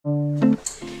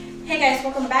guys,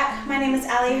 welcome back. My name is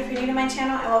Allie if you're new to my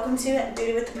channel, and welcome to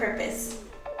Beauty with a Purpose.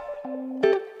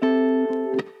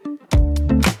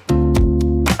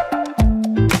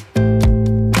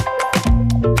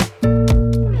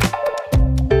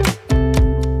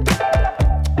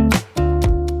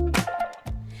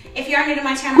 If you are new to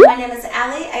my channel, my name is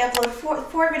Allie. I upload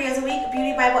four videos a week,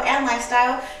 beauty, Bible, and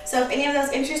lifestyle. So if any of those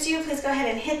interest you, please go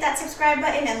ahead and hit that subscribe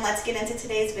button, and let's get into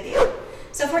today's video.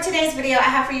 So for today's video, I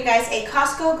have for you guys a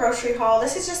Costco grocery haul.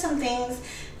 This is just some things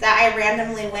that I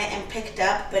randomly went and picked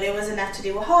up, but it was enough to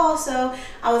do a haul. So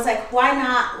I was like, why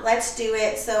not? Let's do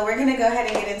it. So we're gonna go ahead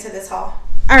and get into this haul.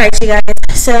 All right, you guys.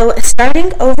 So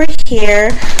starting over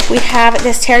here, we have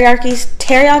this teriyaki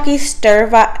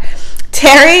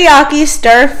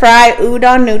stir fry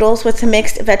udon noodles with some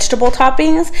mixed vegetable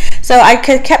toppings. So I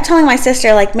kept telling my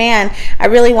sister, like, man, I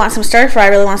really want some stir fry.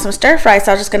 So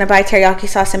I was just gonna buy teriyaki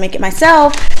sauce and make it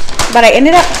myself. But I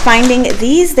ended up finding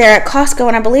these there at Costco,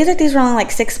 and I believe that these were only like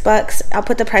 $6. I'll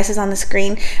put the prices on the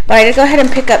screen. But I did go ahead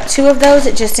and pick up 2 of those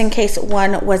just in case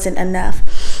one wasn't enough.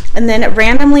 And then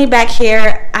randomly back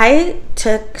here, I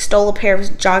stole a pair of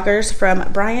joggers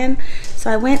from Brian. So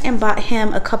I went and bought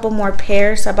him a couple more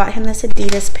pairs. So I bought him this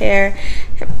Adidas pair.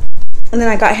 And then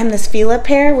I got him this Fila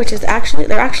pair, which is they're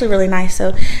actually really nice.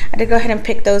 So I did go ahead and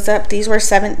pick those up. These were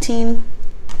 $17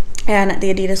 and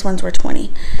the Adidas ones were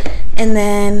 $20. And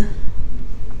then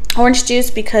orange juice,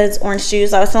 because orange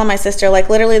juice, I was telling my sister, like,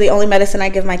 literally the only medicine I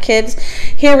give my kids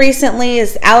here recently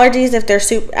is allergies, if they're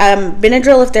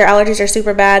Benadryl if their allergies are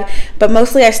super bad, but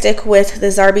mostly I stick with the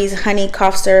Zarbee's honey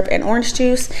cough syrup and orange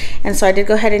juice. And so I did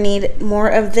go ahead and need more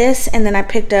of this, and then I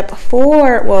picked up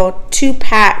 2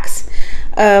 packs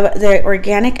of the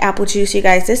organic apple juice. You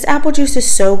guys, this apple juice is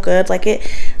so good. Like, it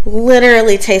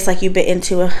literally tastes like you bit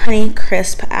into a honey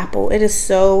crisp apple. It is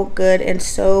so good and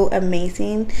so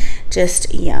amazing,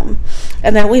 just yum.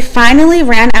 And then we finally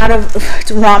ran out of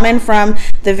ramen from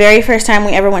the very first time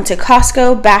we ever went to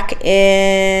Costco back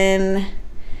in,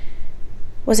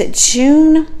 was it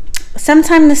June?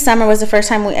 Sometime this summer was the first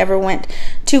time we ever went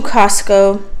to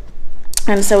Costco.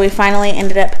 And so we finally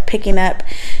ended up picking up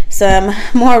some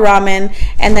more ramen.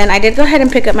 And then I did go ahead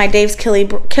and pick up my Dave's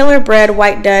Killer Bread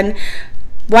white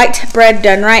bread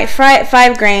done right, fry at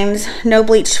 5 grains, no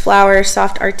bleached flour,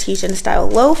 soft artesian style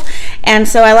loaf. And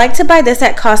so I like to buy this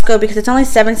at Costco because it's only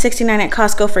 $7.69 at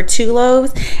Costco for 2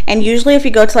 loaves. And usually if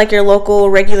you go to like your local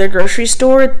regular grocery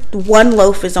store, 1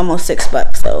 loaf is almost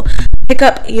 $6. So pick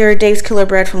up your Dave's Killer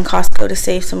Bread from Costco to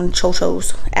save some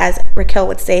chochos, as Raquel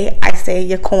would say. I say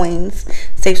your coins,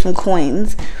 save some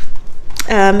coins.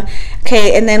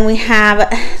 Okay, and then we have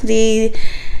the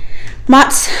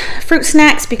Mott's fruit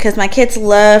snacks, because my kids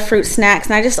love fruit snacks,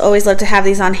 and I just always love to have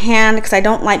these on hand because I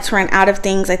don't like to run out of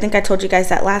things. I think I told you guys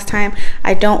that last time.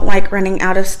 I don't like running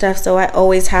out of stuff, so I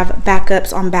always have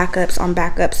backups on backups on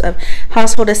backups of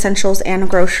household essentials and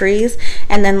groceries.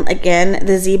 And then again,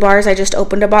 the Z bars, I just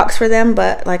opened a box for them,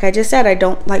 but like I just said, I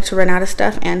don't like to run out of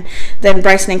stuff. And then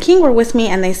Bryson and King were with me,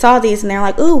 and they saw these, and they're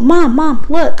like, ooh, mom,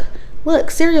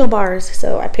 look, cereal bars.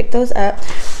 So I picked those up.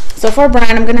 So for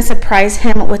Brian, I'm going to surprise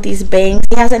him with these bangs.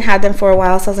 He hasn't had them for a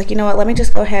while, so I was like, you know what, let me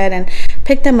just go ahead and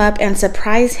pick them up and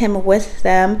surprise him with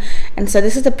them. And so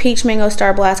this is the Peach Mango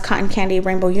Star Blast Cotton Candy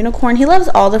Rainbow Unicorn. He loves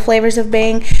all the flavors of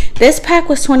Bang. This pack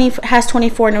has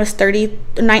 24, and it was $20.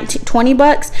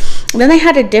 And then they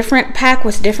had a different pack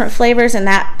with different flavors, and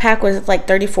that pack was like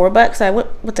 $34. So I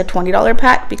went with the $20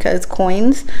 pack because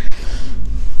coins.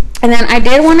 And then I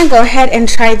did want to go ahead and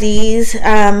try these.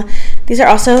 These are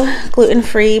also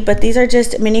gluten-free, but these are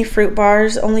just mini fruit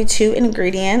bars, only 2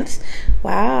 ingredients.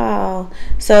 Wow.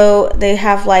 So they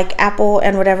have like apple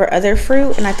and whatever other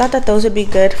fruit, and I thought that those would be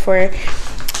good for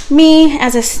me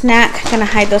as a snack. Gonna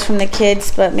hide those from the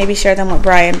kids, but maybe share them with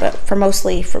Brian, but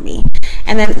mostly for me.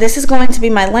 And then this is going to be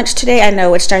my lunch today. I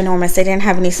know it's ginormous. They didn't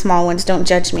have any small ones. Don't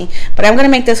judge me. But I'm going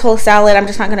to make this whole salad. I'm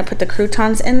just not going to put the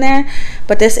croutons in there.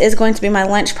 But this is going to be my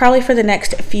lunch probably for the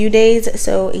next few days.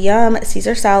 So yum,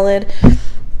 Caesar salad.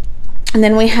 And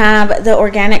then we have the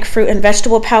organic fruit and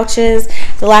vegetable pouches.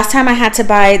 The last time I had to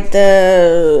buy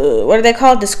the, what are they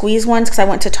called? The squeeze ones, because I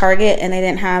went to Target and they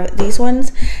didn't have these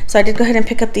ones. So I did go ahead and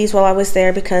pick up these while I was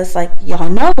there because, like, y'all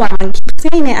know, I'm going to keep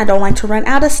saying it, I don't like to run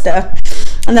out of stuff.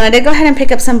 And then I did go ahead and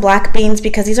pick up some black beans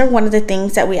because these are one of the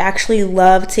things that we actually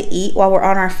love to eat while we're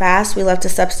on our fast. We love to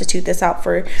substitute this out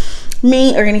for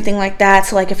meat or anything like that.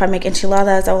 So like if I make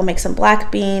enchiladas, I will make some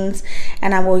black beans,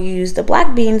 and I will use the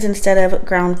black beans instead of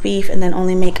ground beef, and then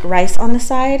only make rice on the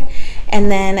side. And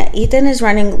then Ethan is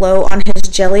running low on his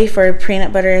jelly for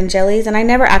peanut butter and jellies, and I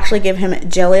never actually give him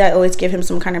jelly. I always give him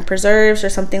some kind of preserves or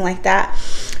something like that.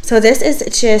 So this is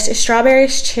just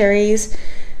strawberries, cherries,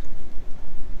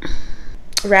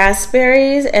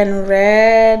 raspberries and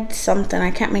red something.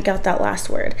 I can't make out that last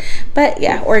word, but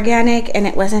yeah, organic, and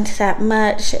it wasn't that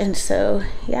much. And so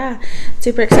yeah,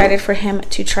 super excited for him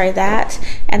to try that.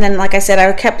 And then, like I said,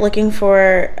 I kept looking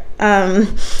for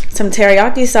some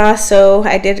teriyaki sauce, so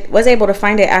I was able to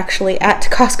find it actually at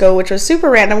Costco, which was super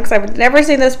random because I've never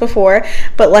seen this before,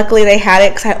 but luckily they had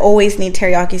it because I always need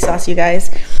teriyaki sauce, you guys.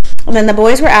 And then the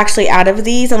boys were actually out of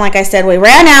these, and like I said, we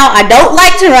ran out. I don't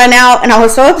like to run out, and I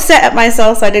was so upset at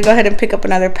myself, so I did go ahead and pick up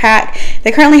another pack.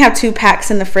 They currently have 2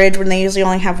 packs in the fridge when they usually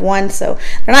only have 1, so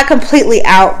they're not completely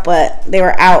out, but they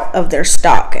were out of their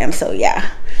stock. And so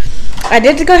yeah, I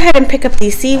did go ahead and pick up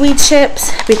these seaweed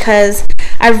chips because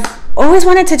I've always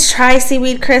wanted to try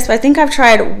seaweed crisp. I think I've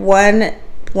tried one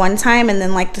time, and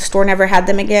then like the store never had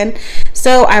them again,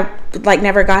 so I like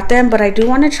never got them. But I do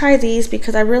want to try these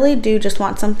because I really do just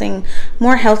want something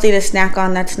more healthy to snack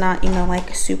on that's not, you know,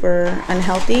 like super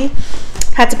unhealthy.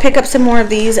 Had to pick up some more of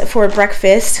these for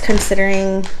breakfast,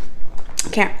 considering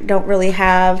don't really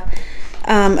have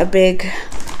a big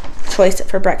choice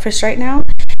for breakfast right now.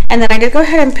 And then I did go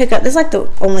ahead and pick up, this is like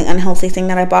the only unhealthy thing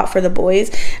that I bought for the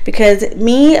boys, because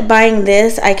me buying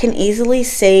this, I can easily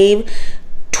save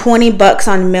 20 bucks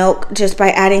on milk just by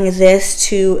adding this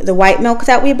to the white milk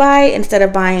that we buy, instead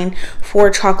of buying 4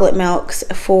 chocolate milks,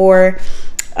 4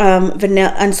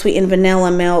 unsweetened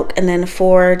vanilla milk, and then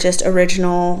 4 just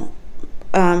original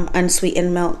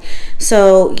unsweetened milk.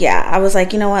 So yeah, I was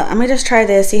like, you know what, I'm gonna just try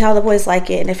this, see how the boys like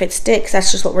it, and if it sticks,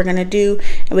 that's just what we're gonna do.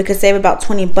 And we could save about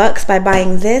 20 bucks by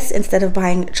buying this instead of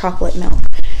buying chocolate milk.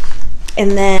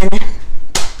 And then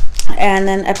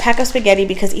a pack of spaghetti,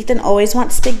 because Ethan always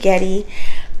wants spaghetti,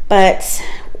 but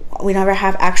we never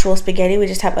have actual spaghetti, we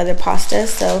just have other pastas.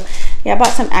 So yeah, I bought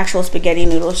some actual spaghetti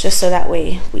noodles just so that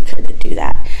way we could do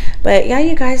that. But yeah,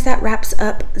 you guys, that wraps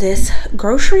up this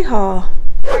grocery haul.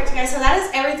 Alright, you guys, so that is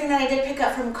everything that I did pick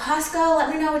up from Costco. Let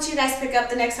me know what you guys pick up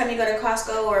the next time you go to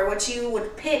Costco, or what you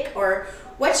would pick, or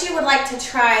what you would like to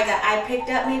try that I picked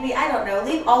up maybe. I don't know.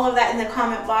 Leave all of that in the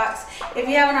comment box. If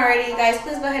you haven't already, you guys,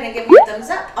 please go ahead and give me a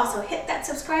thumbs up. Also, hit that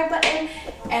subscribe button.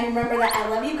 And remember that I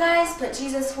love you guys, but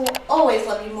Jesus will always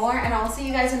love you more. And I'll see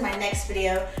you guys in my next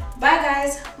video. Bye,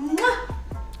 guys. Mwah!